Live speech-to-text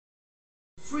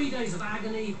3 days of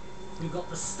agony. We've got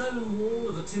the stone wall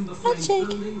of a timber frame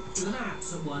building with an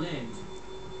apse at one end.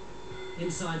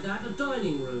 Inside that, a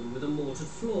dining room with a mortared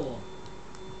floor.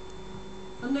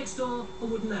 And next door, a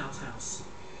wooden outhouse,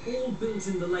 all built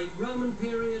in the late Roman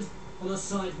period on a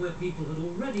site where people had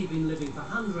already been living for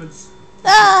hundreds,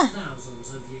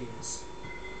 thousands of years.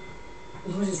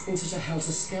 Well, it's been such a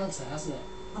helter-skelter, hasn't it?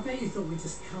 I bet you thought we'd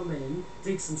just come in,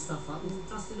 dig some stuff up and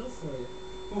dust it off for you.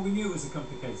 Well, we knew it was a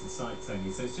complicated site, Tony,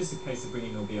 so it's just a case of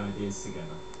bringing all the ideas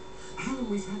together. Alan,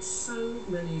 we've had so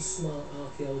many smart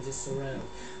archaeologists around,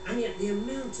 and yet the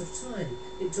amount of time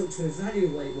it took to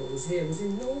evaluate what was here was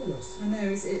enormous. I know,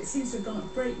 it seems to have gone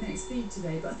at breakneck speed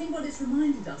today, but I think what it's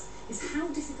reminded us is how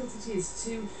difficult it is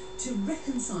to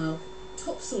reconcile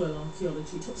topsoil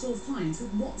archaeology, topsoil finds,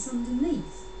 with what's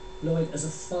underneath. Lloyd, as a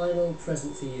final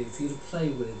present for you to play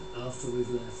with after we've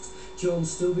left, John's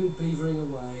still been beavering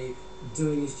away,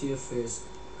 doing his geophys,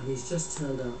 and he's just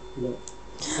turned up, look,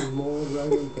 some more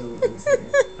Roman buildings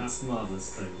here. That's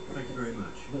marvellous, Tony. Thank you very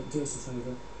much. But do us a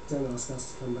favour, don't ask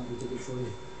us to come back and dig it for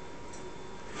you.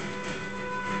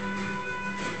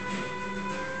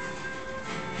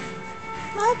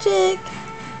 Magic!